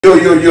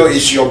Yo,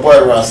 it's your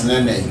boy Ras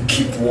Nene.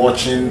 Keep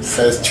watching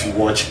First to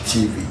Watch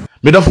TV.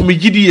 Me da for me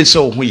gidi ye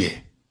so ho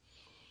ye.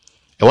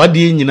 E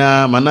wade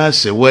nyina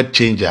Manasseh word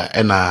changer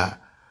na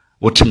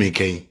wotumi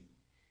kan.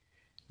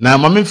 Na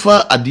ma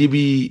memfa ade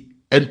bi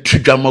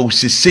entudwama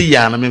usese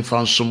ya na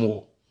memfa nsom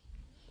wo.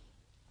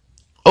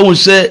 O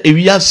se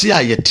ewiase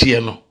a yete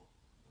no.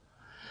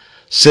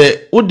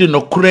 Se wode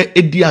nokore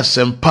edi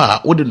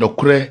asempa, wode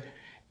nokore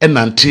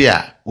enante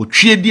a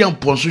otwie di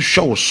amponso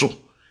hwe so.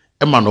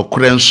 Ema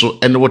nokore nso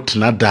ene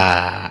wotena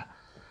da.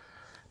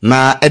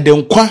 Na ede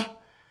nkwa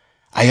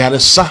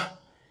ayaresa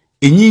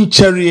enyi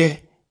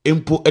nkyere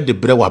empo ede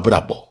bre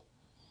wabrabo.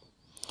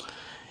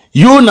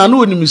 Yo na no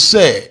onim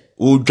se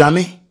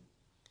odwane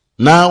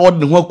na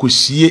wode ho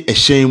akosie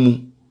ehyan mu.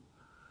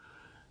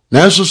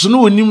 Na nso so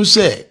no onim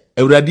se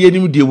awurade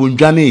anim de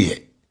wondwane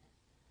ye.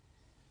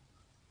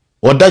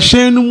 Oda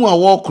hyan no mu a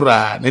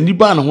wokora na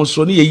niba na ho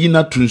so ne yeyi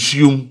na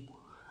tonsuom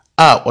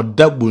a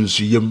oda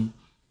bonsuyem.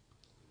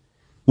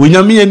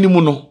 Wonyame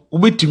anim no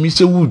ubetumi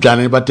se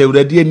wudwane bata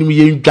awurade anim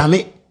ye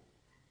ndwane.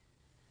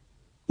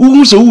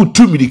 Uhu se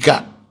wutu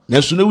mirika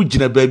na so na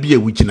wugina baabi a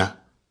wugina.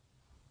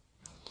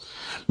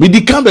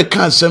 Midika be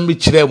kan asem bi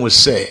kire mo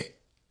se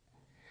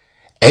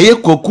eye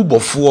kwaku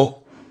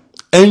bofo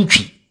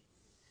antwi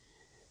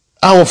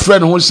a wo frɛ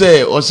no ho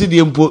se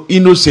osidi mpo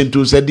innocent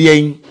o se de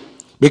en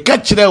be ka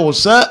kire wo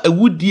sa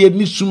awudie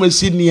ni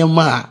sumasi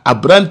niema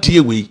abrantie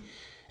wei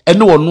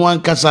ene wono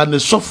ankasa ne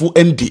sofo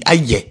endi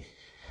aye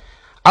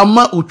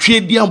ama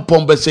otwe di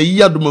ampombese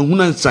yiyadoma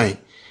hunansan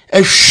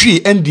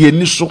ehwe endi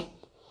ani so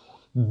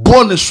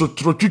bone so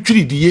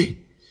trotwitwiri die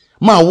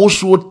ma wo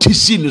so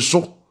tisi ni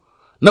so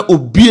na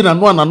obi na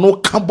no anano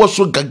kabo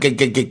so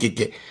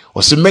gagagagagage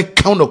o se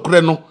meka no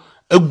kore no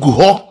agu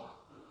ho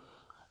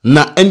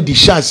na endi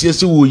hyase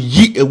se wo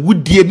yi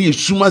awudie ne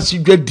esuma si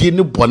dwadie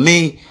ne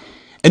bone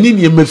eni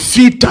ne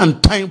mafi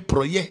tantan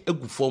proye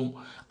agu fom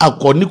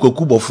akoni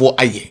kwakubofo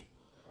aye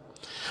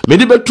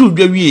mede betu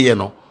dwawie ye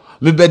no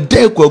me be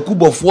de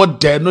kwakubofo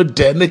de no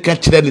ka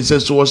kire ne se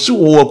so se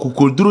wo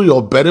akukoduru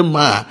yo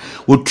berema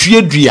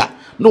otue dua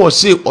no wo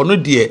se ono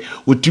de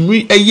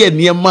otumi eye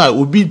niema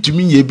obi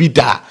ntumi ye bi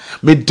da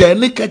me de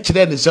ne ka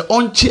kire ne se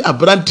onchi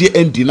abrante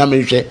endi na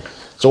menhwe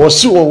so wo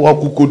se wo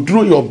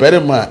akukoduru yo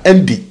berema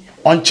endi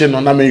onchi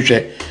no na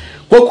menhwe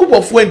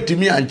kwakubofo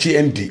ntumi anchi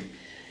endi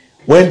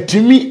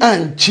wentumi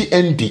anchi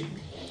endi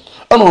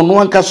ono no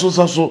anka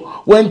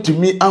so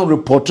wentumi an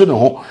report ne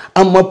ho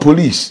ama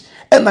police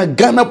ena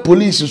Ghana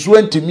police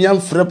so ntimi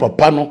amfre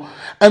papa no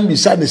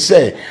ambisa ne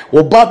se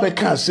wo ba be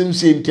ka asem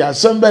se nti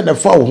asem be ne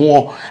fa wo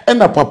ho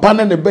ena papa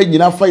ne be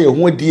nyina fa ye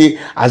ho die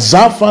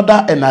azan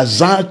father and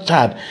azan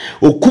child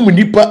okum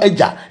nipa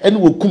agya ene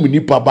okum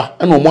nipa ba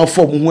ena omo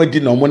afa mo ho adi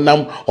na omo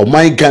nam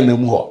oman Ghana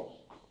mu ho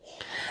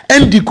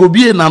endi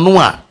kobie na no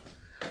a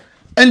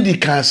endi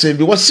ka asem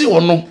bi wo se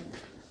ono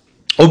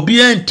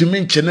obia ntimi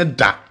nchene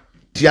da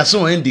ti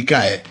asem endi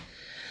ka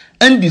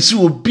endi si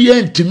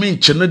obia ntimi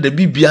nchene da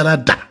bibiara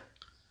da.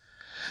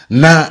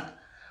 Na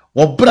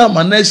wobra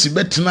Manasseh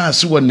betena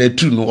ase wo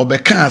Net2 no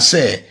obeka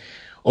se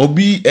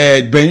obi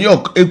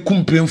benyok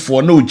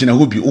ekumpemfo na ogina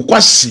hobi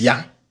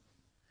ukwasia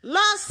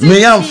me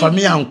yamfa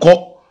me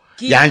yanko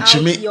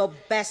yanchime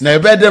na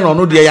ebede no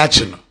no de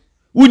yache no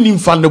woni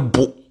mfa ne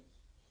bo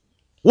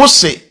wo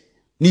se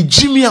ni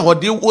jimi a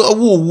wode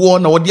wo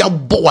na wode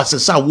abo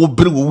wasesa wo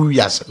bere wo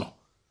wiase no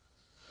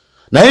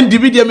na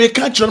individual me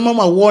ka kire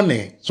mama wo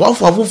ne so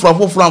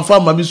afoforo amfa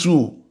mama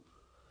su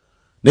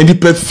na di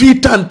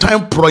perfita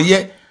time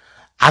proye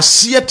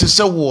asie te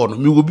se wo no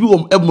mi obi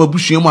wo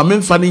emabusuam a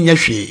memfa ne nya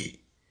hwe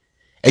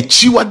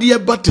achiwade ye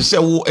ba te se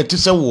wo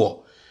etese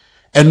wo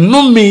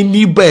enome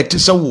ni ba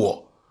etese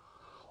wo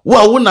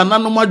wo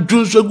nananom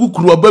adwonso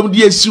agukuru abam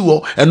de asi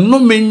wo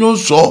enome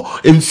nyonso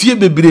emfie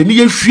bebre ne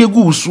ye hwe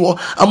gu so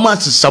ama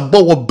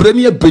sesabo wo bre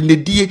ne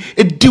benedie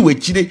edi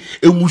wachire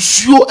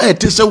emusuo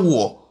etese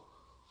wo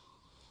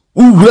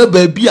uwura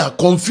ba bi a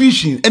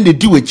confusion and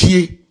edi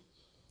wachie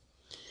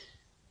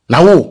na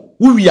wo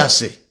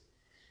wiase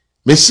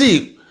me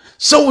say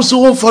so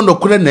won fa no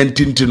kore na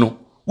ntinti no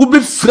wo be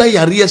fra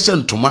yare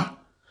sentoma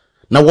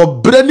na wo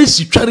bra ne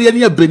sitware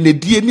ne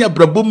abenedie ne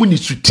abrabom ni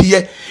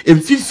sutie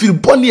emfifiri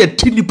bone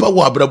atinipa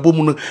wo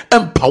abrabom no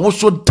empa wo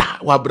so da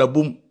wo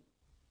abrabom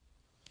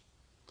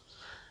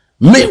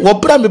me wo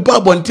bra me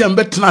ba bonte am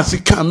betena ase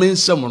ka me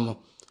nsem no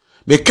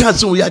me ka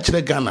se wo ya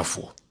kire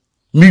Ganafo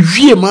me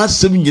wie ma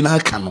asem nyina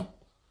aka no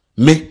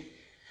me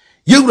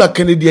yewura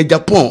Canada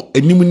Japan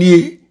enim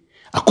nie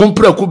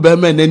akompra ko be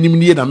ma na nim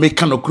nie na me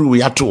ka no kru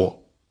ya to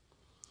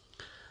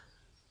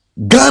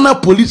Ghana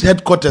Police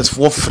Headquarters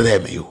for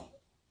frame you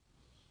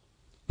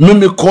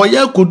me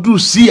koya kodu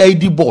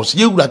CID boss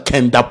yewura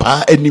kenda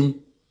pa anim.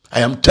 I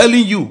am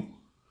telling you,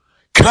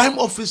 crime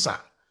officer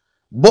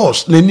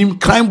boss nanim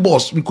crime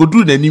boss me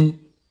kodu nanim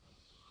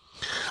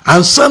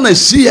ansa na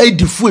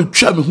CID fu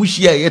atwa me hu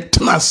hia ye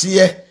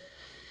tenase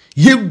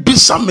ye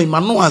bisa me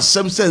mano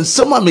asem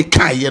nsema me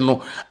kan ye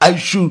no. I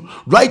should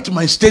write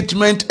my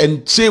statement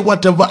and say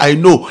whatever I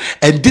know,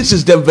 and this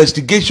is the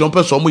investigation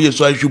person,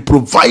 so I should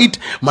provide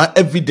my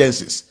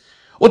evidences.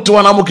 What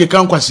one amoke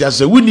can quasi as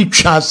a winnie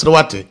chance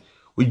what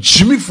with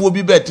Jimmy for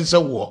be better say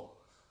war.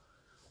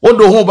 What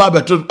the home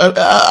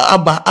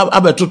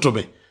abeto to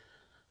me?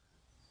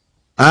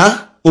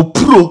 O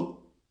pro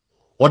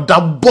or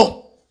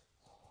dabo.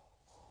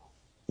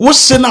 What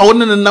send I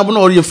want and never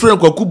know your friend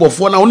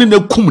Obofour na only ne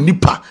kum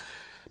nipa.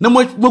 Na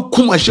mo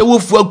kum ahye wo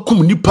fu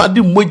akum nipa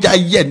de moja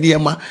ye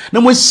niema.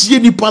 Na mo sie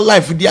nipa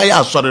life dia ya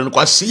asore no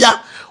kwase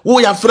ya wo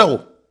ya frɛ wo.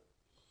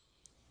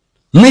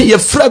 Me ye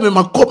frɛ me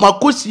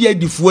makosi ya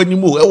difu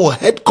animu e wo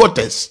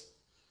headquarters.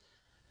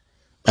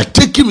 I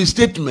take him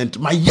statement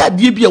my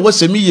yadie bia wo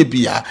se me ye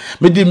bia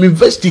me the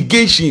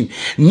investigation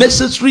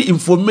necessary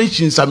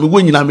information sa me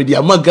wo nyina me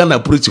dia Ghana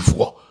police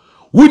fo.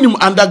 Winim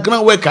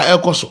underground worker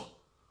ekoso.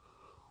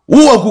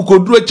 Wo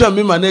akukoduro cha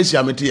me Manasseh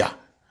ametia.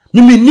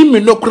 Me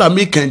no kura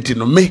me kanti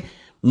no me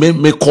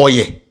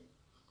koye.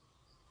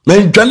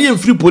 Me dwane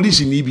free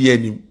police ni bia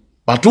nim.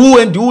 But who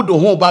and do the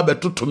whole ba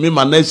beto to me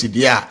Manasseh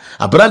dia.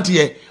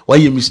 Abrantie why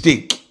you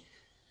mistake.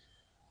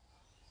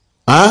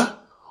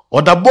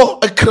 Odabo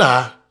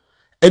ekra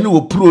ene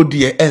wo pro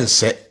die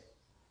ense.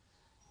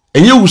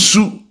 Enye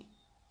wusu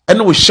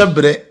ene wo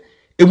hyebre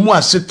emu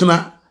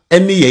asetena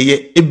ene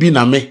yeye ebi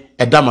na me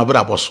eda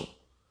mabra boso.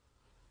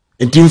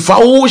 Enti mfa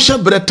wo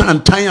hyebre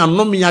tantan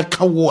anom ya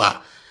ka wo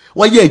a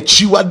waye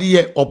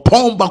achiwade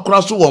opon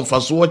bakura so wo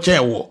mfa so wo kye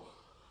wo.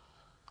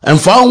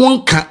 Mfa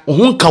ho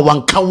nka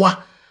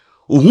wankawa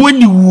wo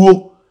ani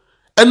wuo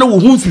ene wo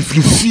ho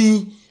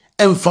fifirifi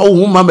mfa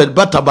wo mamed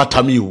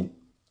bata mi wo.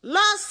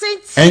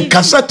 En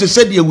kasa te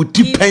said ye would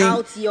tip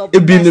pain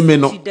ebi ne me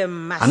no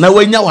ana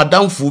wanya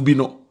wadamfo bi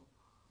no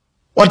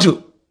what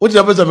you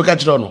better be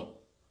catch no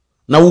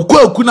na wo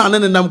kwaku na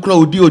ne nam kura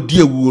odi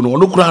awu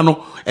no kura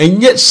no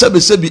enye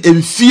sebesebi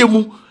emfie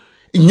mu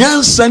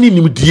nyansa ni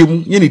nimdie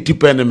mu ye ne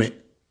tipa ne me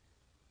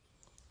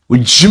wo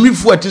jimi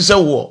fu atise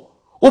wo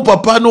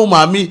papa no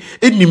maami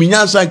enim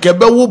nyansa nke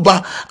be wo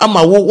ba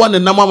ama wo wane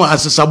nam ama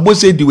asesabo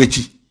se di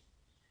wachi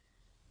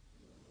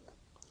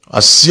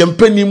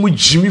asiempani mu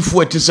jimi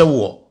fu atise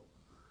wo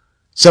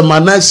se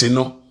Manasseh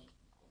no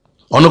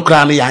ono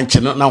kra na yanche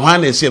no na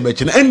hwan na se be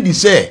chi na andi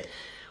se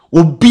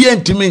obi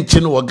antimi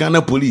nche no wo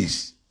Ghana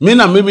police me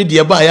na me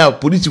de ba ya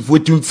police fu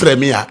tim frɛ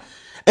me a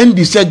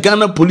andi se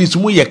Ghana police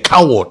mu ye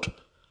coward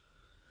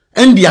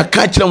andi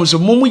aka kira mu se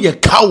mu ye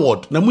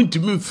coward na mu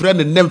ntimi frɛ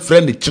ne nem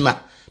frɛ ne china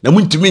na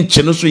mu ntimi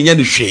nche no so nya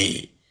ne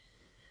hwe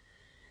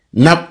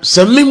na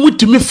se me mu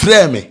ntimi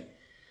frɛ me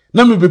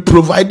na me be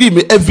provide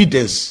me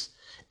evidence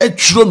e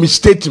true me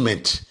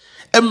statement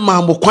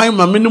emma mo kwan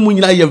ma me no mu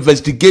nyina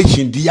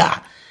investigation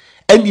dia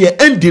ene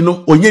endi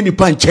no onye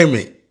nipa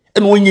ncheme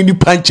ene onye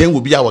nipa nchen wo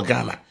bia wa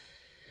Ghana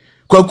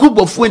kwaku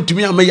Obofour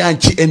ntumi am ya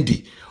nche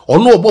endi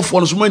ono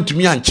Obofour no so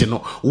ntumi anche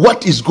no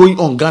what is going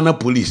on Ghana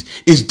police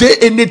is there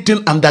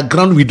anything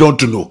underground we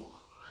don't know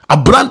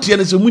abrante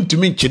ne se mu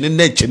ntumi nche ne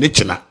na eche ne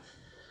chena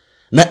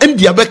na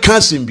endi abeka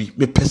asem bi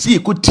me pese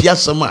ekotia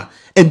asem a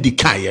endi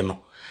kaye no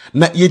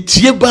na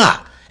yetie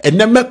ba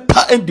ene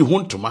mepa endi ho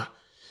ntoma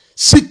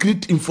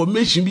secret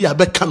information bi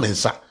abeka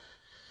mensa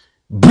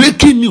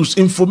breaking news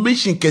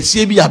information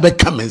kese bi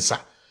abeka mensa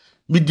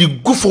me di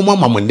go for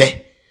mama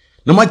monde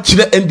na ma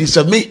kire endi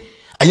say me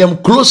I am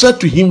closer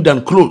to him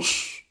than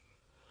close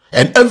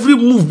and every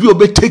move bi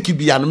obe take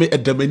bi an me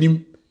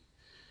edamanim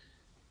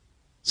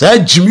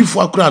say Jimmy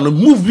fo akura no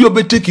move bi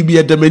obe take bi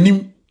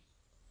edamanim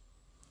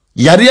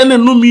yare na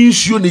no mi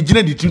nsuo ne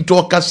gina di tinto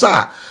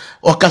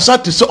okasa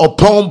te se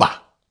opomba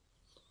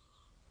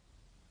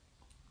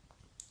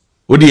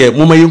odi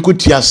mama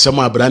yenkotia asem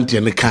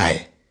abrante ne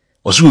kai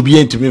oso obi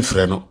antimi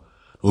frɛ no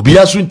obi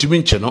aso ntimi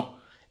nche no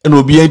na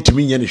obi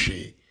antimi nya ne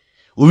hwe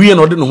owie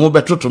na ode no ho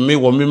betoto me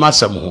wo me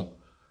masem ho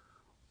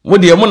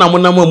mode mo na mo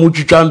nam amu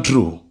twitwa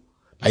ntro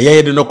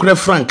ayeye de no kure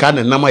franka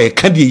ne nam aye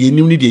ka de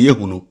yenim ne de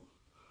yehunu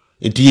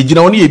enti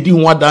yegina woni yedi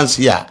ho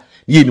adanse a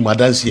ne yenim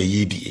adanse a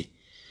yedie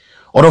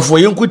orofo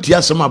yenkotia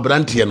asem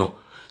abrante no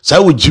sa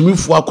wo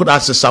jimifo akoda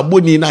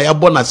asesaboni na ya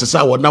bona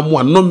asesa wona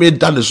mo no me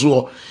dan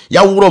so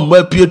ya woro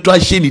ma pieto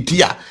ahye ni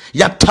tia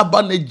ya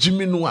taba na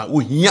jimi no a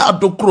ohia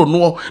adokro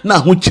no na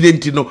ho kire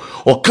nti no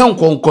o kan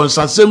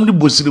konkonsasem ni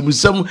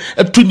bosirimusem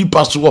etu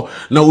nipa so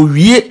na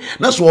owie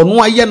na so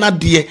ono aye na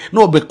de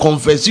na obe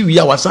confess wi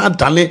a wasan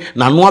tane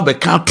na no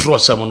abeka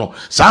trosem no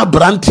sa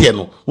brante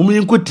no wo me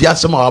nkoti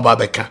asem a waba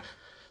beka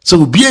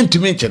so obi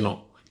ntimi nche no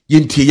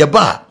yentie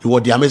yeba you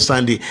would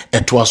understand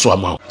eto aso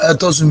ama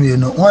eto me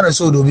no one is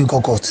old obi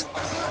court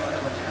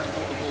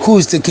who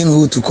is taking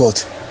who to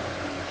court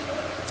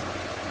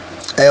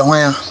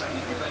when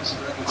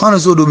one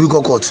is old obi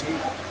court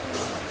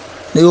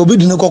they obi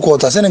di no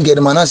court ase nge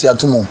de Manasseh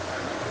atomo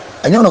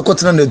enyo no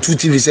court na Net2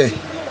 TV say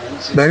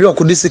ben yo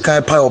ko disi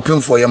kan pie open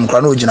for yam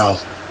kra na ogina ho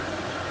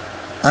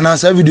ana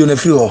sa video na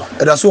free ho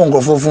e da so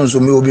nkrofo fun so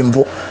me obi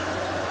mpo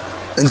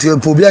nti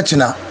epo bi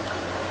achina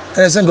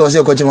I think I was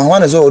a coach.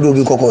 One is all do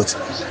be court.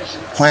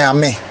 Why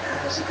am I?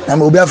 I'm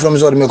Obofour from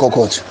Zod me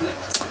court.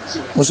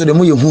 Most of the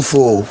money who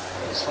for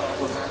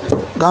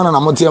Ghana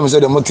na moti am say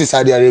the moti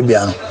Saudi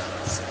Arabia.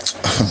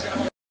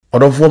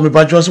 Obofour me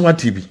pa just what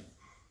TV.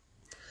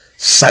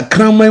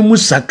 Sakraman mu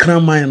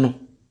sakraman no.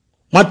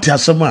 mate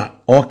asema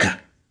oka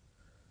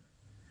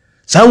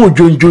sa wo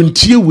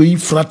dwonjontie we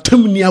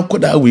fratam ni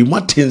akoda we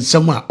mate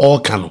nsema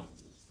oka no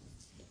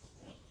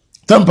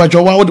tampa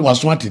jowa wo de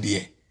waso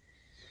atede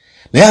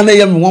na ya na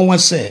yem wonwa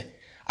se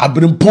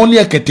abrempon ne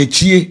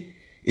akatachie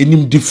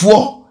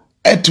enimdifo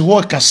ete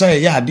wo kasa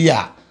ya ade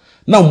a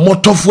na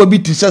motofo bi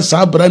ti se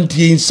sa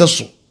brantie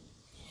nseso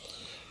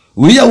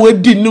we ya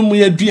wadi num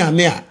ya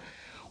duane a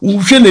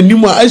uhwe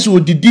nanim a ase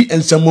odidi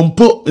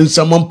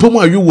ensamampo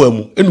mu ayewa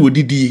mu ene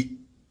odidi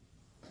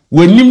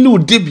wanim ne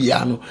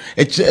odebia no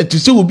ete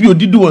se obi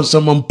odidi won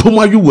ensamampo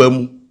mu ayewa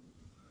mu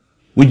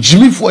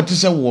wojimifo ete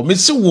se wo me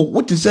se wo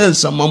wote se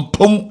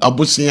ensamampo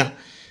abosia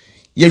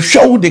ye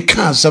hwa wo de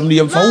ka asam ne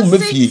yemfa wo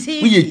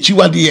mafie wo ye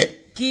chiwade ye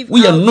wo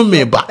ye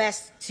nomeba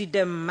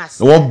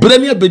wo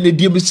brani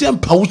abenedie me se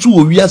empa wo so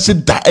wo wiase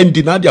da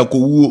endi na de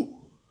akowuo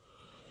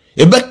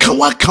ebe ka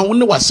wa ka wo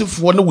ne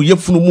wasefo ne wo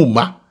yefunu mu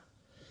ma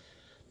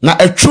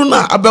na etru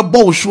na abebo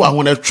wo hwo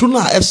ahon etru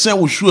na esen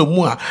wo hwo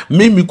mu a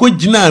memi ko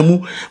gina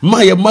mu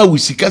ma ye ma wo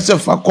sika se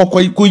fa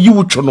kokko ko yi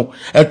wo twu no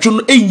etru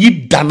no enyi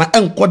da na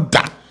enko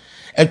da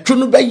etru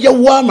no be ye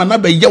wa ma na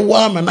be ye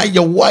wa ma na ye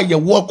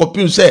wa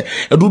kopin se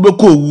edu be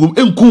ko owum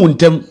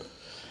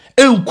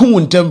enku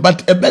ntem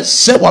but ebe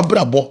se wa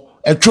brabo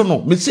etru no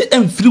me se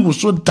emfiri wo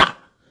so da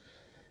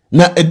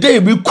na ede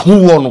be ku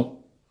wo no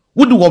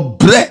wo de wo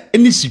bre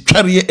eni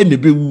sitware ene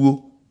be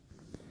wuo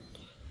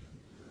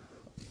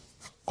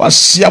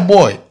Kwasia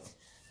boy.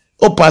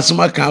 O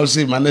Pasma can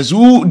say, Manasseh,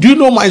 do you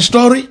know my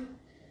story?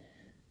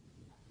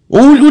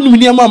 Oh, you know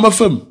me, Mamma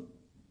Fem.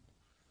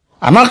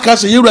 And I can't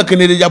say you reckon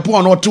in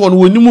Japan or two on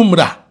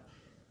Winimumra.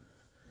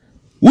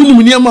 Wouldn't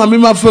me,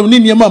 Mamma Fem,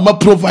 Ninia Mamma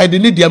provide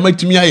an idiot make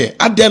to me.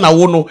 I then I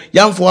won't know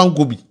young for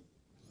Uncle B.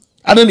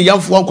 I don't young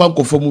for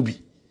Uncle for movie.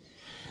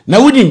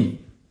 Now, with him,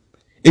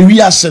 if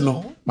we are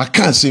seno, I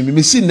can't say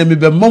me, see them be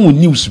Mamma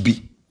news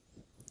be.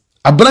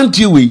 A brand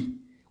way,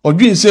 or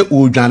do you say,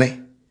 oh, Johnny?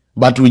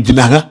 But we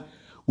jina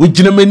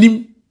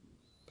manim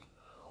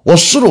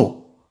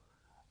osoro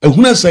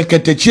ehuna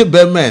seketechie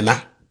be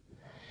mena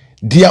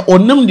dia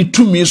onam ni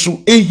tumi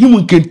so ehim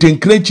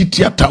nkentenkra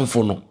chiti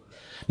atamfo no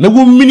na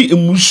wo mini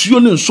emusuo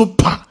ne so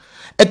pa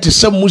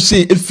etese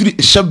muse efiri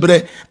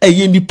hyebre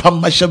eye nipa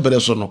ma hyebre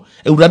so no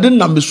ewurade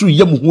nam meso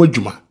yam ho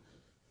adwuma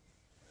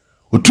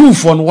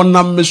otumfo no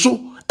wonam meso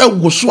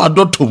ewoso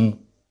adotom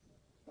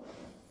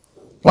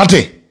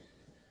wate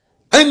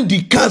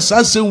andi kansa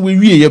asem we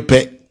wie ye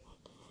pe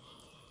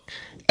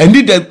and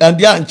did and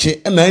the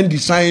anche and I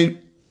design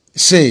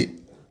say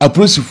a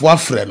process for a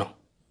friend.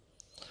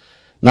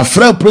 Na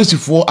fra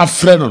process for a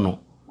friend no.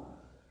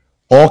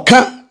 Or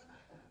can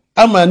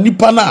ama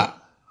nipana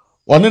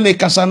one ne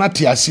kasana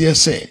tiase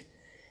say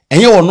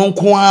and you no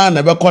kwa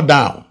never go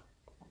down.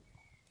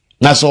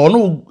 Na so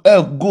no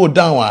go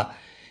down,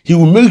 he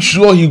will make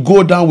sure he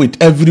go down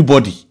with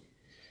everybody,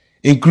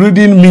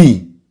 including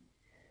me.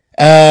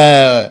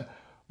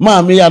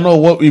 Me I know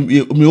what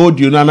me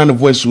audio na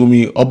voice with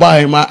me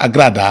Obahima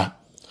Agrada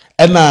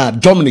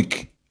and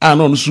Dominic I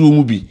know so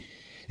mubi.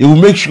 He will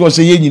make sure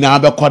say ye nyina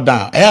abekọ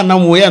down. Na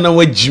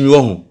we Jimmy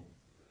ho.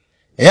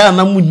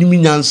 Na mu nimi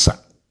nyansa.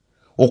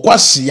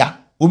 Okwase ya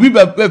obi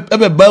be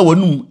ba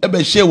wanum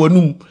ebe hye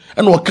wanum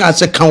na oka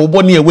se kan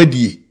obo ne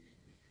ewadie.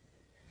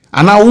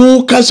 Ana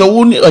wo ka se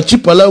wo ni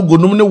achipala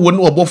gonum ne wo ne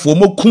Obofour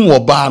makum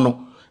oba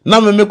no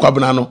na me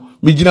kwabena no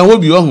me gina ho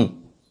bi ho.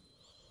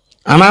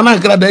 Anana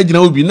grada gina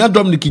obi na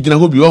Dominic gina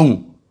obi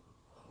ohun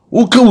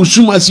uka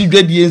usuma si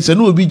dwadie nse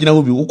na obi gina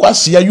obi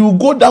ukwase you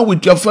go down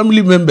with your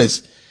family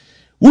members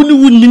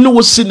wuni no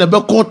wo se na be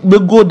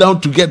go down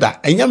together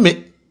enya me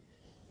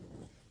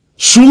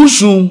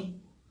susu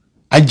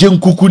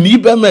ajenkuku ni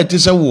be ma te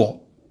se wo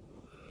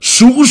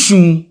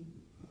susu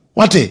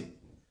wate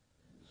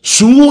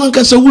suwu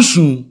anka se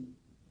wusu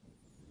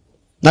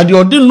na de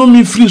odi no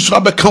mi free so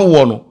abeka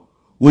wo no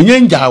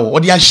wonyenja wo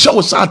odi ahye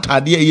wo sa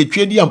atade ye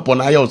twedi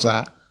ampona ayo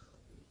sa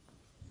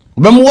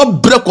Bemu wa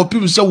break up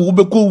people say wo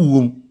be ko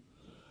wuom.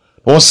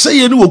 O say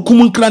ye ni wo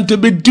kum nkrante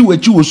be di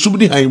wachi wo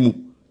subni han mu.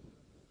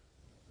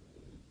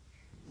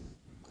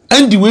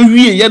 Andi we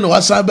wie ye no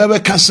wasa be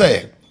ka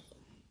say.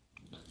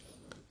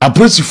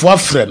 Apresifo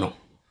afre no.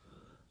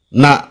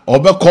 Na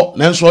obekọ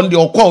na nso ndi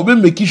okọ obe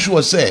make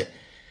sure say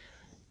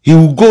he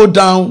will go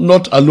down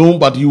not alone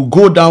but he will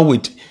go down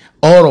with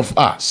all of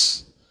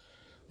us.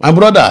 My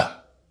brother,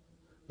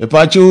 me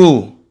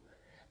pachu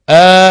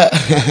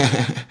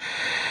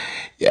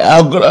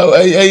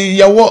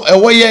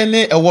ewo yen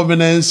ne ewo me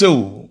na nse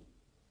o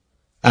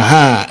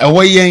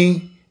ewo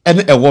yen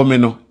ene ewo me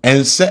no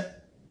ense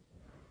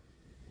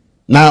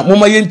na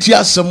moma yenti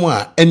asem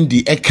a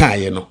endi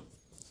ekaye no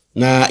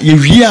na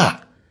yewie a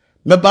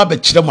meba be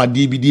kire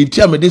made bi di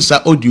enti a mede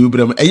sa audio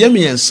brem eyem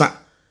yensa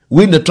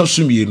we ne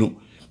toso mienu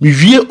me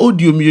wie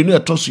audio mienu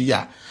etoso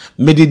ya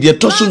mede de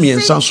etoso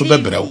miensa so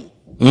bebrew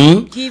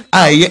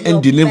aye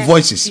endi ne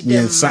voices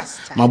miensa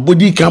ma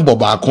body kan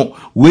bobaako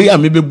we a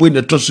mebebo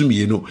ne toso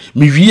mienu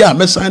me wie a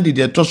mesan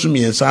de toso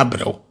miensa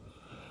abrew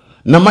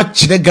na ma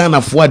kire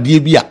Ghana fo ade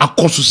bi a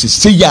akoso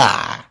sese ya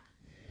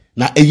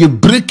na eye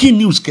breaking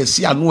news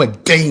kesi ano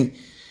eden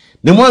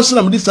ne mo ansa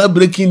na me dis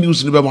breaking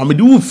news no be ma me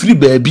de wo free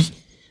baabi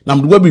na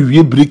me de wo be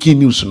wie breaking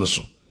news no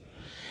so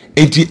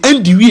enti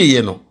andi wie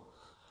ye no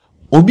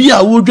obi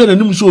a wo dwa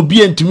nanim so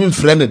obi antimi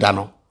mfrɛ ne da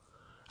no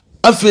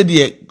afa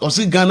de o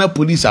se Ghana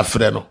police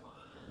afrɛ no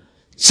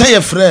say ye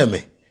frɛ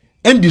me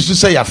andi so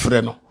say ya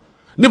frɛ no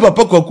ne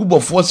papa Kwaku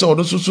Obofour se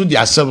ono so di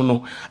asɛm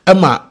no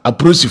ama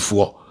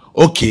aprosifo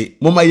okay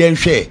moma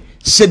yenhwɛ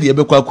se de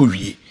yebekwa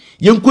akɔwie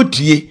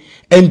yenkotie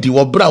andi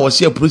wo bra wo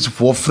se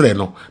aprosifo frɛ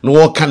no no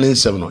wo ka ne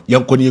nsɛm no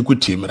yenko ne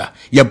yekotie mra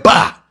ye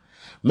ba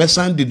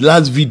mesan the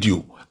last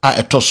video a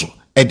etoso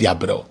e de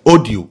abrɛ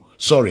audio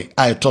sorry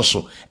a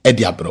etoso e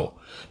de abrɛ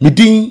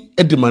midin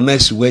e de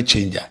Manasseh we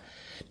changer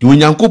di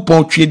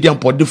onyankopɔn twe di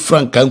ampode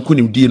franka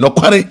nkunim di no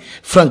kware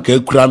franka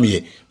akura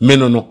me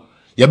no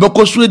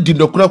yebekɔ so edi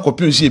nokora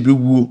kopim se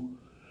yebewuo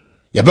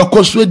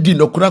yebekɔ so edi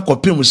nokora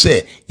kopim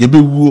se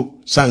yebewuo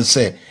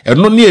sanse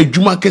eno ne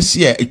adwuma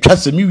kese a etwa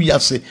se mi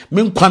wiase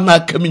me nkwa na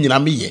aka me nyina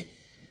me ye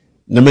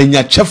na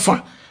manya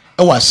chefa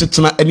e wa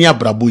setena ene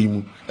abrabo yi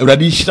mu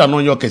awurade hira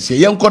no nyo kese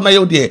yenkɔ na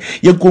ye de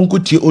ye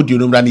konkotie audio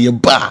no mra ne ye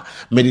ba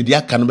me de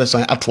aka no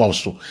besan atoa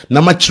so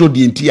na ma kiro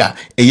de enti a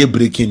eye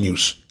breaking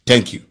news.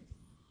 Thank you.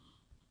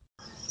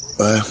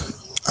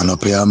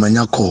 Anopia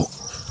manya call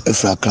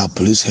Akua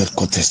police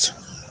headquarters.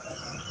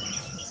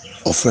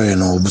 Offer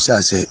no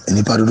busa se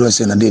nipa dodo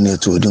se na de na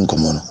to odi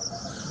nkomo no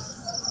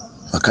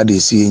maka de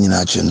si nyina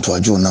ache nto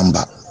ajo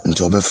number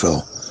nto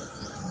obefrɛ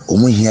o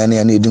mu hia na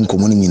edi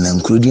nkomo no nyina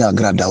nkrodi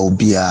agrada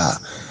obi a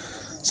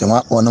se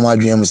ma wona ma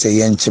adwen mu se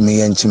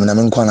yenchime na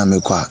me nkwa na me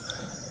kwa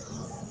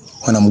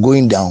when I'm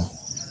going down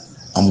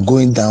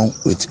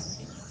with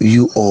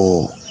you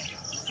or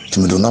to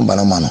me do number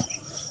na mano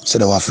se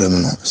da wa frɛ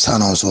me no sa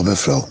na so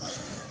obefrɛ o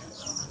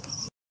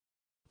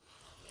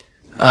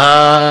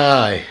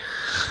ai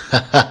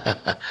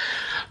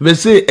me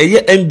say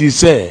eye endi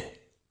say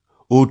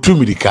o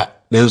tumirika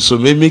nenso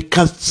me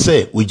ka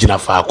say o gina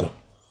faako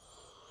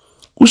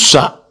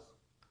usa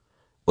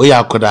o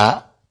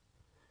yakoda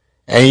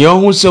enyo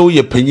hu say o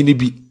ye panyini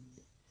bi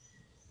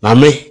na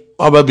me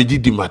oba be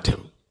didi matem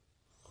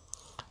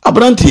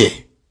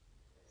abrantie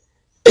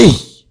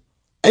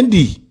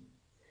endi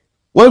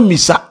wa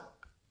misa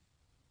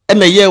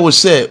ena ye wo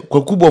say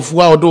Kwaku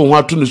Obofour a odo ho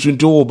ato no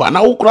sunti wo ba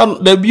na wo kura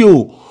da bi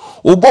o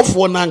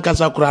Obofour na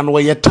nkasa kura no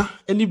yeta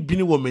eni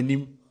bini wo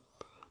manim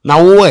na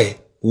wo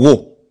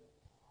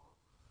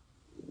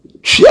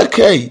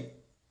hwekai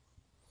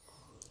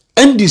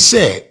endi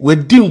say we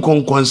din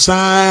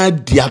konkonsa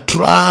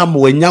diatra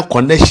mo wanya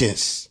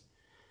connections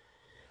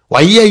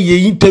wa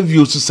ye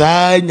interviews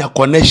sa nya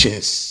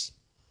connections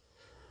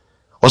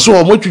oso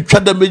wo twetwa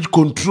damage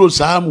control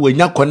sa mo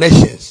wanya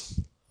connections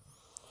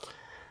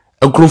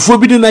Nkrofo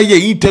bi na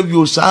ye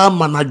interview sa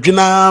ma na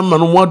dwena ma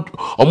no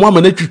omo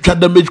ma na twitwa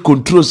damage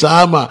control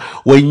sa ma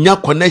wanya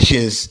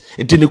connections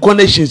enti ne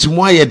connections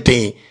mo aye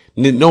den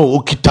no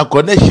okita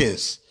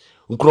connections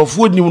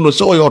nkrofo nim no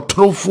so yo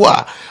trofo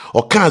a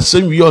o kan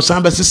asem wi o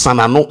san be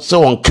sesana no se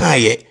won kan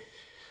ye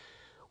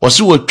o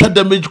se wo twa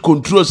damage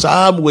control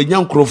sa ma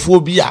wanya nkrofo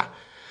bi a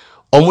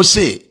omo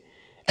se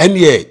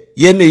ene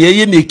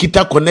ye ne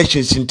kita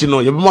connections enti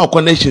no ye be ma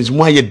connections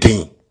mo aye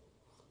den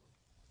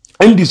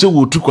endi se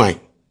wo tukwan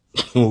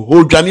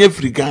o dwane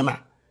Africana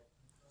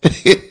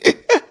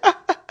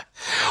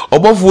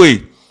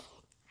Obofour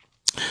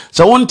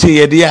so wonte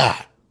ye de a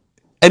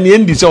ene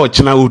endi se o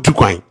kina o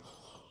tukwan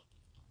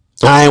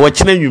ai wo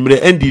kina nwumre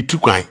endi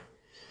tukwan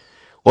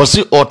o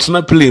se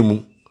otena play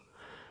mu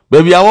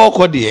ba bia wo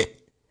kode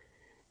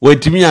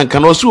watimi anka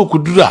no se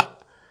okudura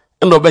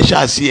ene obehya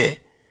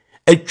ase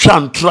atwa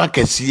ntora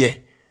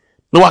kese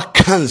na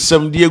wakan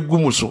sam de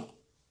agum so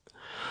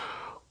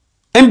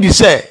endi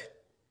se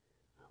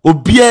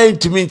obia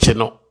ntimi nche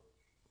no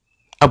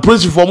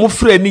aprosifo mo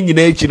frɛ ni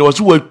nyina echi no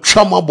so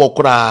watwa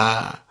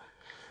mabokora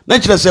na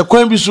kyerɛ sɛ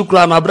kwan bi so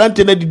kura na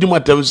abrante na didi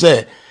matam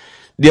sɛ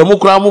de mo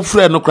kura mo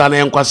frɛ no kura na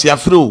enkwase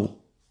afrɛ o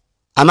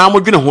ana mo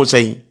dwene ho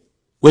sɛn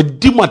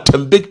wadi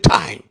matam big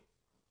time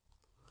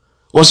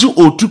wɔsi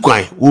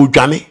otukwan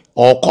odwane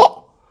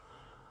ɔkɔ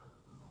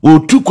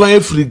otukwan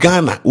afiri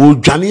Ghana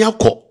odwane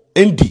akɔ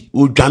endi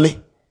odwane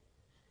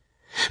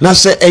na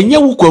sɛ enye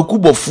wo Kwaku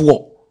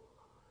Obofour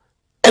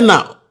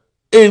ɛna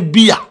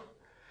ebia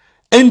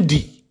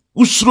endi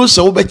usuro se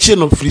wo beche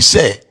no free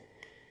se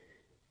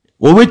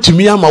wo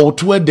wetumi ama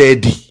woto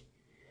adaadi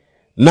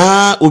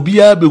na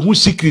obia behu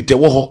secret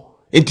wo ho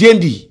enti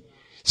endi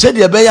se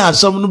de be ya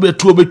asam no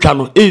betuo betwa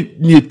no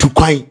ni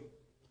etukwan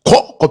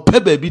ko pe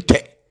ba bi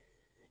te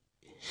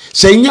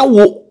se nya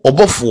wo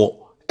Obofour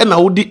e na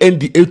wo di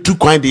endi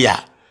etukwan de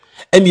ya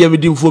eni ya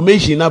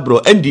information na bro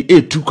endi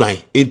etukwan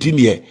enti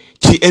ne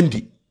chi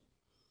endi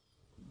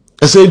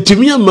ese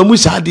ntimi amamu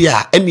sa de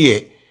ya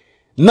eni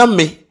na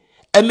me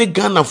ene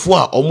Ghana fo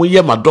a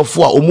omoye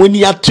madofo a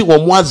omoni ate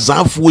omo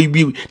azanfo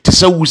bi te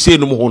se wuse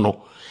no ho no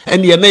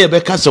ene ye na ye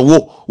beka se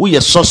wo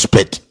ye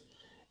suspect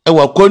e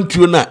wa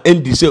kontuo na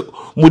endi se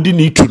modi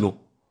ni tu no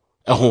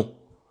ho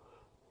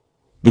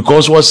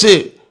because we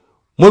say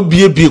mo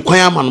bie kwan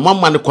ama no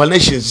mama ne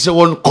connections se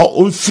won ko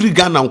on free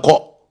Ghana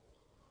nko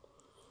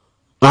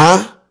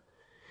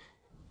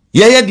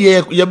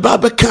Ye ye ba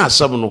be ka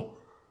asem no.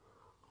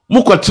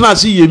 Mo kwatena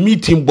ase ye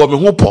meeting bo me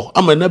ho po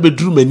ama na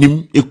beduru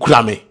manim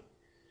ekura me.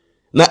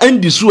 Na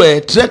andi so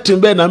threaten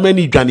be na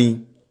mani dwane.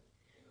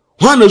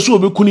 Hwan na so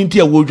obekuni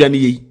ntia wo dwane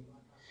yi.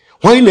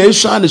 Hwan na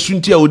eso ana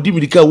sunti a odi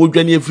mirika wo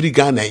dwane afiri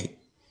Ghana yi.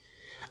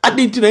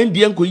 Adi nti na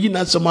ndi enko yi na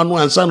asem anu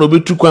ansa na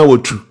obetu kwan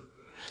wotu.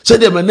 Se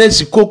de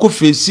Manasseh koko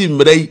fesi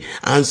mrei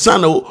ansa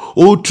na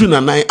otu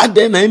na nan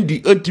ade na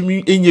ndi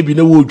antimi enye bi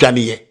na wo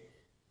dwane ye.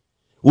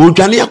 Wo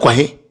dwane akwa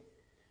he.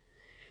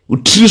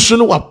 Utiri so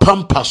no wa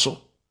pampa so.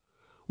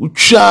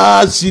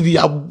 Ucha siri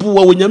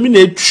abuwa wonyame na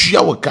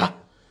etwa waka.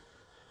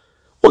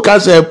 Waka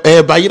se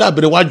bayira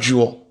bere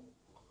wadwo.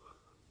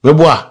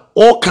 Meboa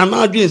o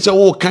kana adwen se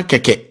wo ka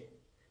keke.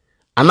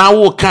 Ana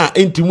wo ka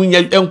entimu nya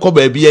enko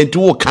ba bia enti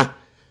wo ka.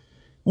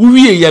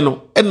 Uwie ye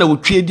no na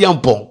wotwe di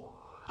ampon.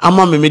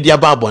 Ama me media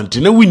ba abonte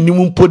na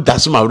winnim mpo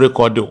dase ma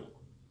record o.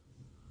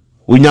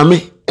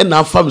 Wonyame na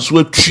afam so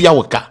atwa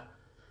waka.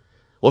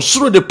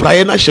 Osoro de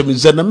praye na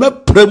hyemize na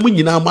mepra mu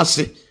nyina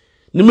amase.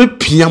 Ne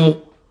mepia mo.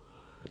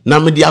 Na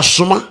me di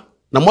asoma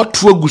na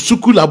moto agu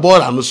suku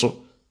labora no so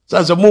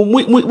say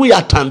mo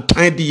ya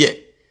tantan de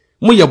ye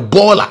mo ye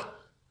baller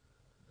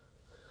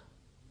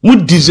mo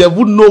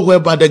deserve nowhere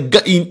but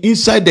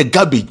inside the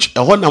garbage e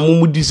ho na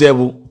mo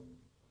deserve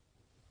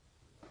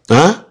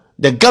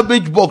the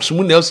garbage box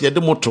mo na else ye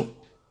de moto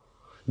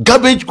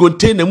garbage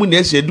container mo na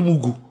else ye de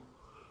mugu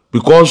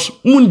because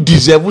mo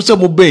deserve say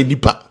mo ba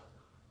nipa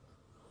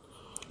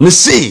me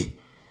say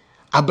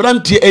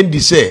abrante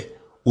endi say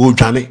wo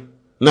dwane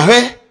na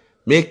he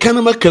me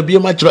kana makabie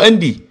machro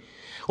andi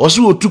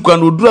oso otukwa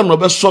na odura na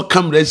obeso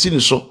camera si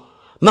ni so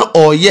na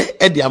oye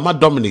e de ama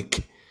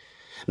Dominic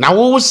na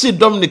wo si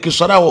Dominic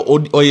sora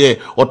oye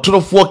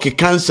otorofo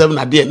kekan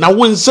na de na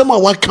wo nsem a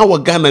waka wa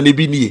Ghana na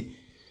bi nie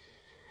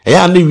e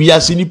ya na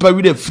wiase nipa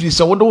wi da free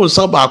se wo do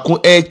nsem ba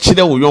ko e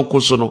kire wo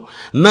yonko so no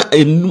na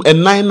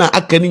enan na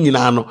aka ni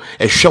nyina no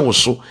e hwe wo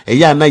so e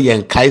ya na ye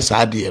nkai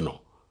sa de no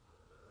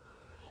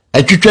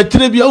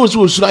atwetwetere bia wo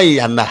so osura ye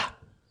yana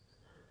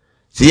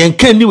si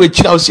yenkan ni we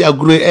kira osi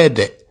agro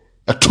ede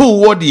ato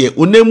word ye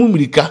onemu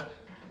mirika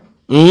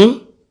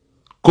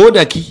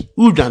kodaki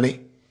udwane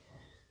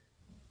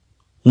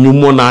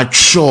nyumo na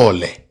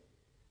chole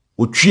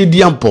otwie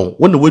diampon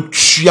wona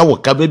watwia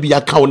woka ba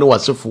bia ka wo ne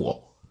wasefo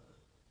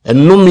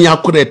ennom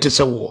yakora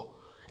etese wo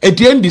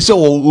ediendi se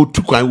wo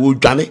otukwan wo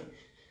dwane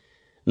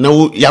na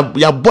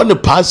ya bone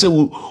paase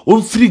wo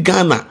onfiri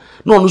Ghana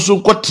na ono so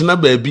nkotena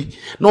baabi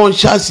na on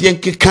hyase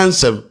yenke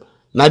kansem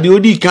na de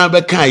odi kan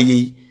be kan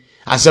yi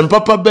asem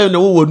papa be na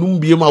wo wonum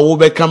bie ma wo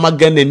be kama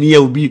Ghana ni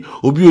obi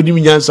onim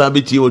nyansa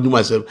betie onum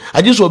asem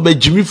age so be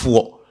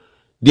jimifo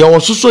de wo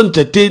soso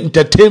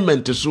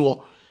entertainment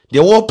so de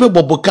wo pe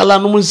bobokala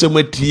no nsem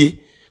atie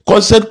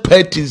concert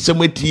party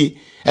nsem atie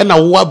e na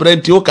wo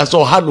abrante wo kasa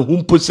o ha no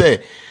humpo se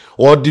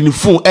o de ni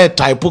phone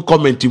type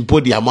comment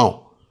impo di ama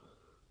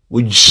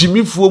o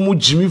jimifo mu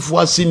jimifo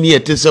ase ni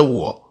etese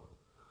wo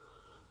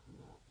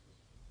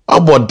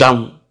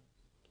abodam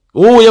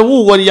wo ye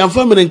wo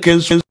yamfa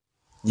mrenkensu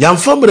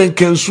yamfa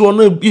mrenkensu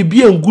no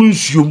bia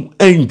ngunsuom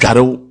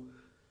andware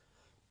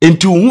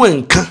enti wo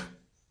enka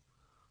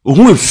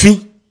wo efi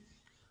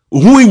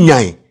wo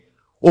nyan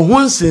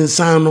wo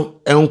nsensan no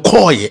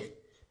enkoye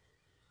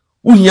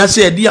unya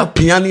se edi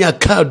apia ne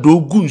aka do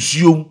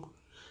gunsuom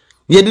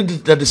ye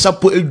de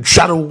sapo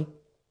edware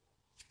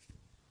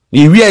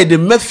ni wi de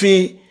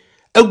mefe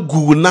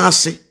agu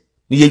nase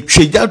ne ye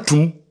twegya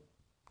tum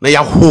na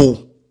ya ho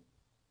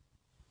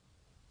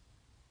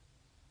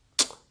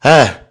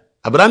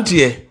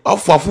abrante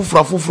ofo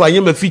afufura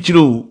anye mafikire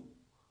o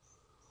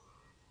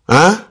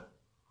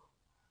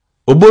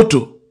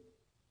oboto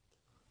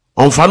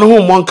onfa no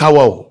ho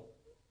monkawa o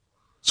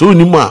so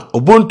onima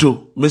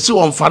obonto mesi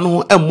onfa no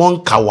ho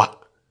monkawa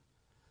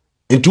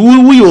enti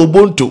wi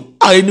obonto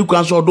a eni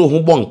kwan so do ho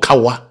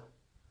bonkawa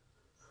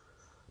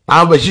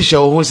na ba hihye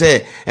ho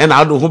se na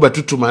ado ho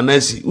betutu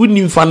Manasseh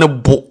uni mfa ne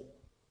bo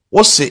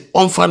wo se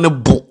onfa ne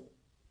bo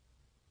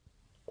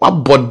wa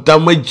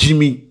bodama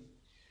jimi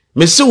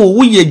mesi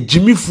wo ye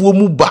jimifuo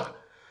mu ba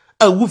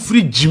a wo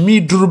firi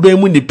jimi duruban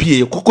mu ne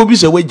pie kokko bi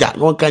se wagya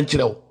no kan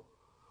kire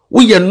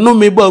wo ye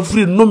nnome ba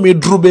firi nnome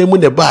duruban mu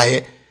ne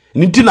baaye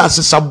nti na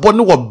asesabo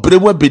ne wo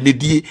bremu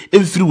abenedie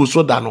emfiri wo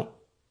so da no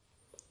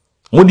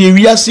mo de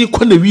wiase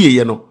ko na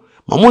wieye no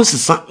ma mo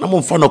nsesa na mo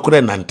mfa no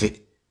kore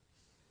nante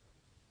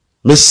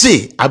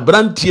mesi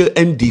abrantie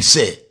ndi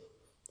se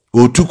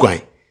otukwan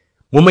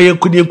mo ma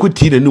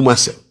yenkuti na num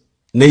asem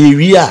na ye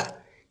wi a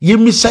ye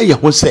misa ye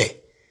ho se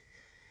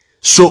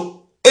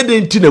so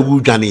edenti na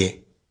wudwane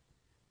ye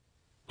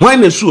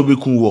hwan na su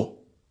obekun wo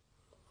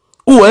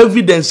o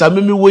evidence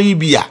amemi wo yi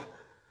bia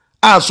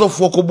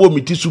asofo kobo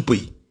miti supo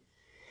yi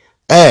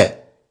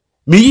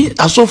mi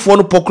asofo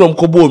no pokrom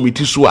kobo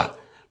miti so a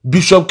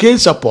Bishop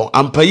Kensapo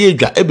ampaye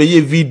edwa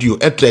ebeye video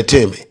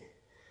etreteme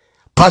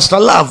Pastor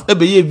Love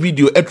ebeye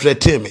video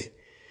etreteme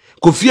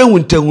Kofi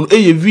Ahuntahu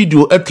eye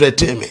video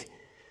etreteme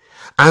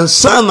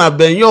ansana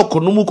benyoko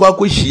no mu kwa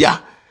akohia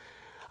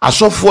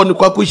asofo ne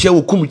kwa akohia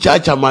wokum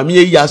chacha mame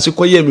yi ase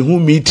koye me hu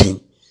meeting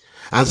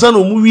ansa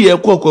no mu wi e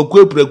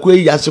kwakwakwaprakwa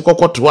yase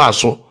kokoto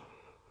aso.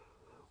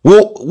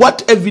 Well,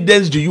 what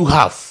evidence do you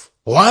have?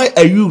 Why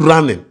are you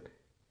running?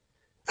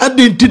 I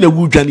didn't know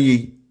who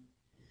Johnny.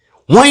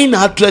 Why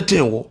not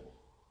threaten wo?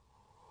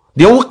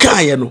 The old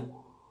kaya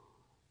no.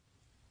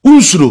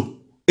 Usro,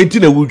 ain't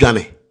no who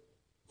Johnny.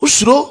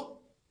 Usro?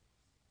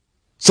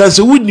 Since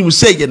the wood you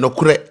say you're no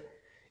correct.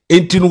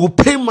 Ain't no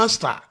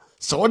paymaster.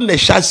 So what the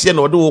chassis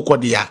or the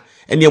wokodia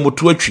and your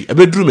motuatry, a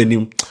bedroom in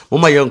him.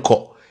 Mama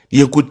Yanko,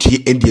 you could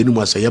tea and the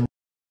animal say.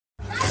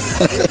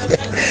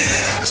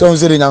 So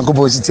nse de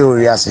nyankopo site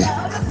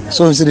oriase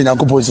so nse de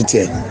nyankopo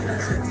site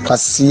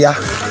kasia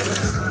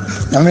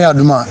na me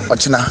aduma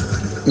ochina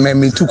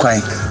me tu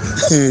kwan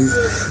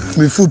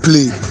me full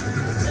play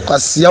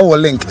kasia wo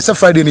link se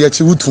Friday na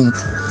yachi wutum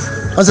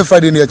on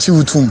Friday na yachi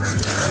wutum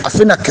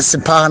afina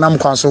kesepa na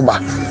mkwanso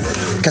ba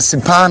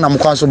kesepa na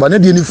mkwanso ba ne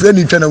de ni frɛ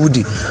ni twa na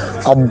wudi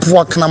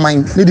aboa kana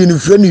man ne de ni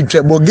frɛ ni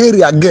twa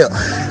Bulgaria girl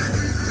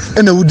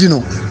na wudi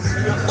no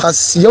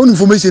kasia wo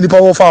information ni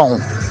pa wo fa ho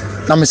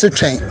na me se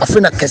twen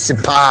afina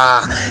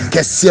kesepa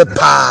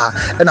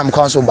e na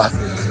mkwanso ba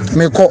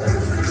me ko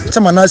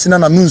tema na sina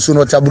na nunso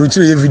no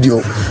taburuchire ye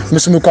video me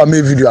so me kwa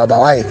me video aba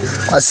why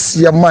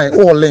asia mai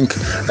all link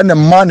e na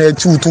man na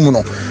echi utum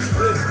no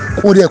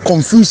o dey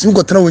confusion we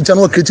go try we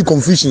channel create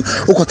confusion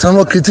we go try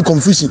no create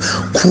confusion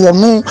kuro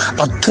no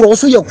atoro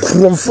so ye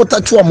kuro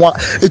mfota chu amwa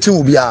echi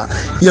obi a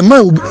ye mai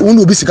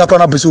obi sika kwa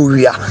na pese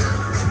owia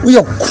we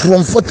are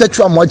comforted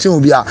to watching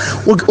Ubia.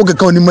 Okay,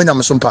 can you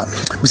manage some part?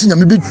 We see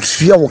maybe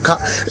 3 hours,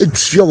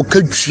 3 hours,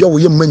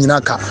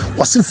 Manaka,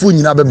 was if we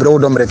never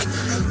brought them.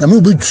 And we'll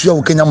be 3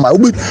 hours, Kenya,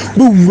 we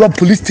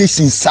police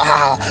station, sir.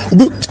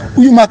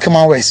 You mark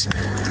my west.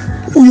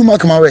 You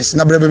mark my west.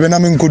 Na brebe na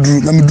me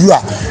nkodu na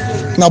medura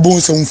na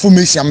bon so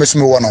information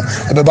amesome wo no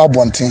e beba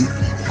bonten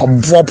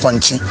obro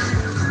ponchi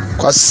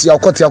kwasi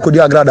akote akodi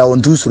agrada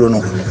won tu suro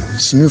no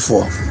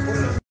simifo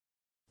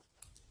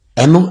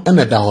eno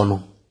ene da ho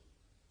no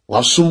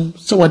wasum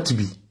se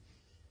watibi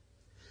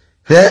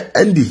he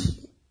andi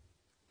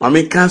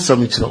mame kan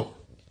sam chiro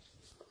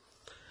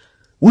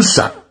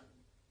usa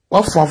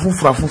wafu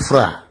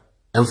afufra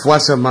enfo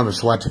asem ma me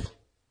so wate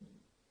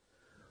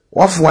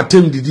wafu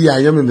watem didi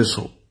ayame me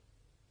so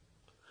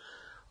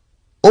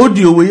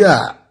audio we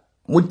ya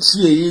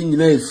mutie ye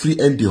nyina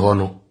efri andi ho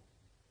no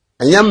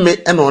anyame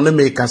ena one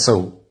me kasa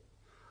o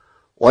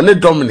one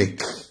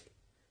Dominic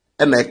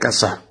ena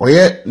ekasa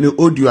oye ni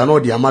audio ana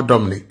odi ama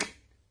Dominic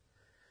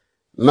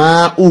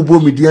na ubo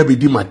media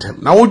bedi matem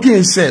na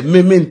wodwen se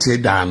memente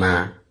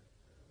dana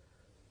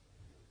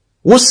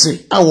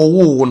wose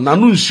awowo na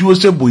no nsuo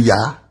se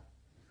boya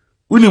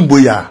unim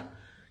boya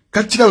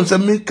ka kira se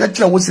me ka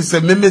kira wose se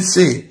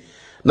memese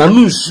na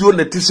no nsuo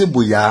na te se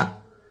boya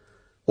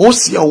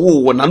wose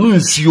awowo na no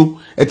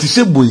nsuo ete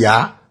se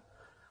boya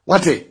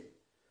wate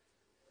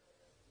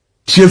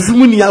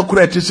chefimu ni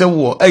akura ete se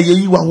wo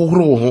ayeyi wa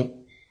hohoro ho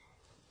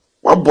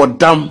wa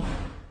bodam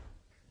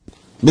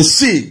me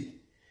se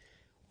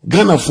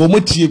Ghana for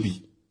motie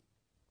bi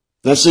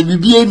na se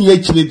bibie ni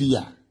akire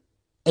dia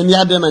eni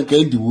ade na nka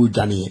ndi wo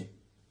dwane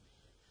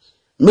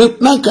me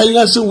na nka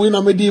ina se we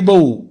na me de ba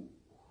o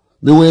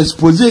me we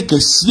expose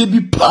ke sie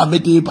bi pa me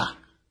de ba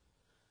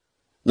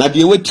na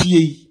de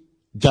watie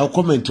ja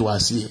comment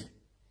wase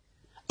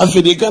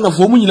afede Ghana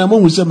for mu nyina mo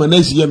hu se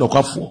Manasseh ye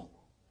nokwafo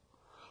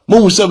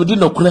mo hu se be di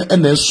nokure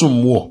na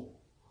esom mo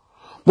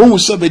hu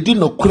se be di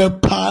nokure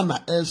pa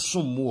na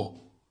esom mo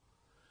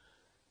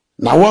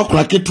na wa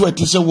kura ketu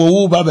ati se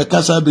wo ba be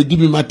kasa be di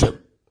mi matem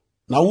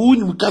na wo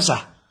ni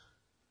kasa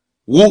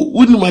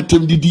wo ni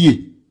matem didie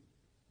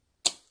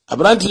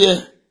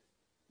abrantie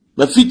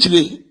ma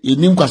fichire ye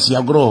nim kwase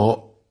agro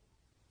ho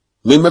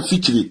me ma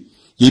fichire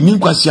ye nim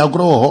kwase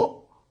agro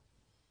ho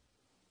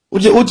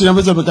oje na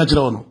beza be ka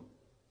kire ono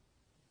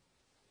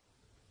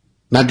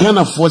na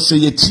Ghana fo se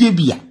ye tie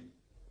bia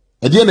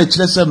e de na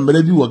kire se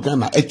mmara bi wo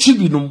Ghana e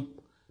chibinum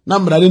na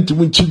mmara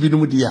ntimu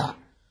chibinum dia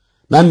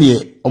na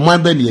ne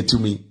oman be ne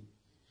yetumi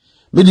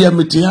media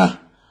metia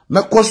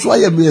mekoso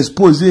aye me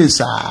expose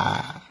sa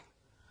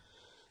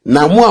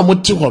na mo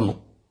amote ho no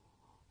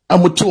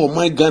amote o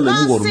my Ghana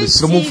mu woro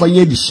mesre mo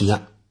fanya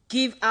disuya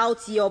give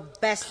out your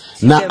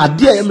best na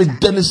ade aye me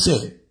dane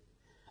se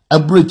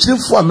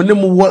abrechirefo amene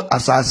mo wo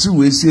asase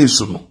we sie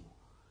so no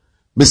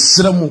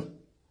mesre mo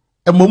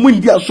e mo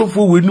ndi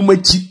asofo we nu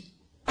machi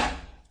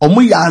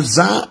omo ya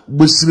azan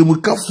besire mu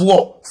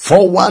kafo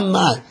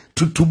 419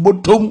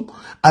 tutubotom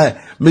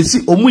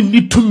mesi omu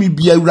ni tumi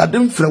bia urade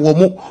mfre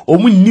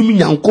omu nim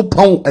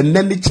nyankopon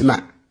enene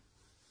kina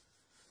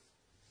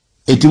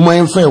etimo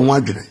yenfa enwa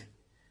adwene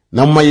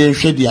na mma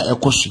yenhwe dia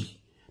ekosi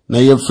na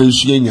yenfa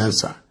nsu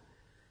nyansa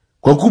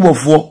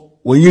kwakubofo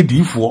wonye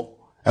difo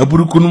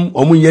aburukunum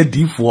omu nya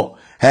difo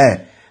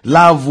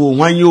love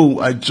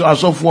wanyo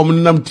asofo omu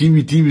nam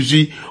tv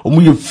si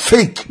omu ye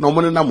fake na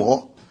omu nam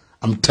ho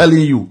I'm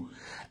telling you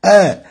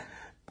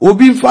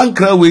obi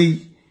fankra we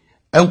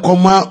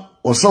enkoma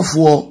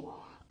osofo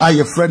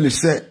aye friend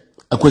say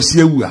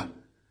akwasi awua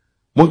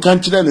mon kan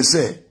kire ne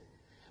say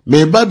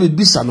me ba be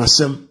bisa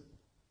nasem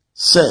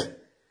say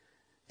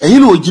eyi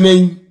na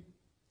oginan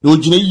no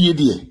jina yiye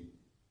die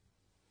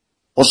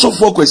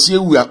osofo kwesi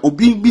ewu a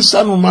obi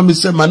bisa no ma me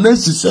se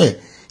Manasseh se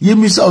ye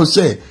misa o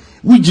se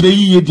wi jina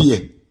yiye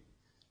die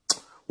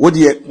wo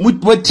de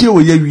mutie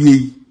wo ye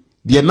wie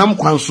de nam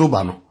kwan so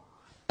ba no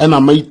na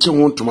mai tie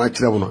ho ntoma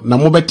kire wo no na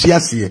mo beti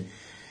ase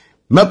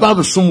meba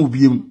be som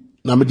obiem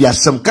na me de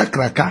asem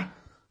kakraka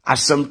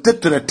asem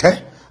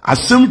tetrete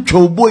asem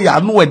twobo ya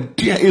no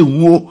adia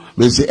enwo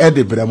me se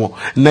ede bremo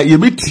na ye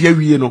metia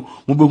wie no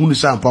mo behunu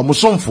sampa mo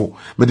somfo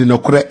me de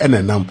nokore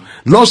enenam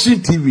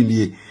Net2 TV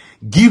nie.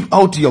 Give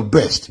out your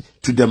best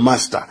to the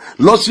master.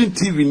 Net2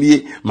 TV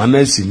nie,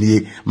 Manasseh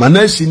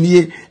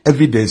nie,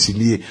 evidence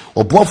nie.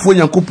 Obofour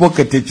Nyankopon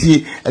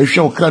ketetie ehwe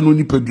okra no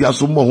nipadua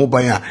so mo ho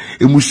ban a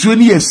emusuo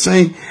ni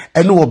yesen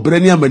ene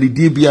obrani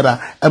amanidie biara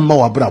emma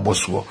wabra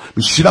boso.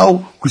 Mishiraw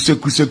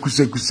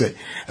kuse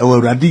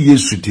Awurade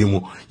Yesu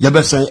dimo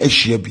yabesan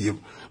ehia biem.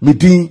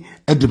 Medin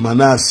ed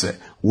Manasseh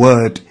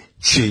word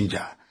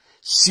changer.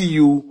 See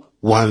you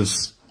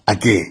once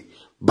again.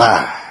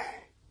 Bye.